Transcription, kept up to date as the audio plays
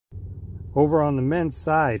Over on the men's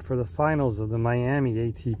side, for the finals of the Miami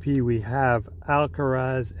ATP, we have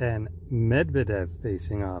Alcaraz and Medvedev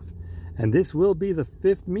facing off. And this will be the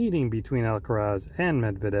 5th meeting between Alcaraz and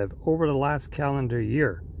Medvedev over the last calendar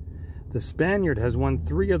year. The Spaniard has won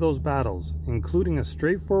 3 of those battles, including a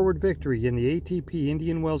straightforward victory in the ATP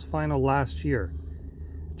Indian Wells final last year.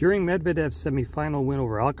 During Medvedev's semi-final win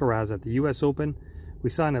over Alcaraz at the US Open, we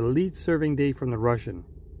saw an elite serving day from the Russian.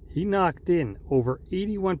 He knocked in over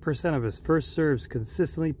 81% of his first serves,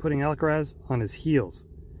 consistently putting Alcaraz on his heels.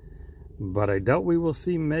 But I doubt we will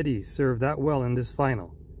see Medi serve that well in this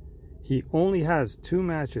final. He only has 2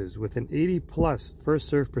 matches with an 80+ first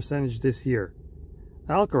serve percentage this year.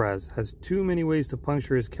 Alcaraz has too many ways to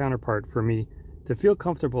puncture his counterpart for me to feel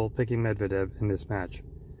comfortable picking Medvedev in this match.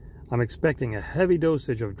 I'm expecting a heavy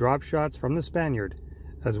dosage of drop shots from the Spaniard,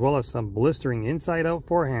 as well as some blistering inside-out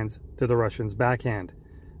forehands to the Russian's backhand.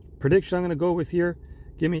 Prediction I'm going to go with here,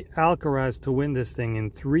 give me Alcaraz to win this thing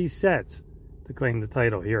in 3 sets to claim the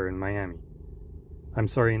title here in Miami. I'm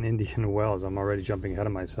sorry, in Indian Wells. I'm already jumping ahead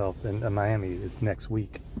of myself, and Miami is next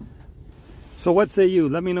week. So what say you?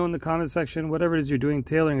 Let me know in the comment section. Whatever it is you're doing,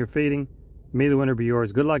 tailoring or fading, may the winner be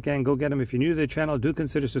yours. Good luck, gang. Go get them. If you're new to the channel, do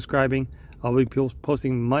consider subscribing. I'll be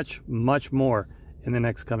posting much more in the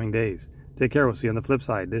next coming days. Take care. We'll see you on the flip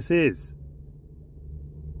side. This is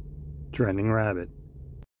Trending Rabbit.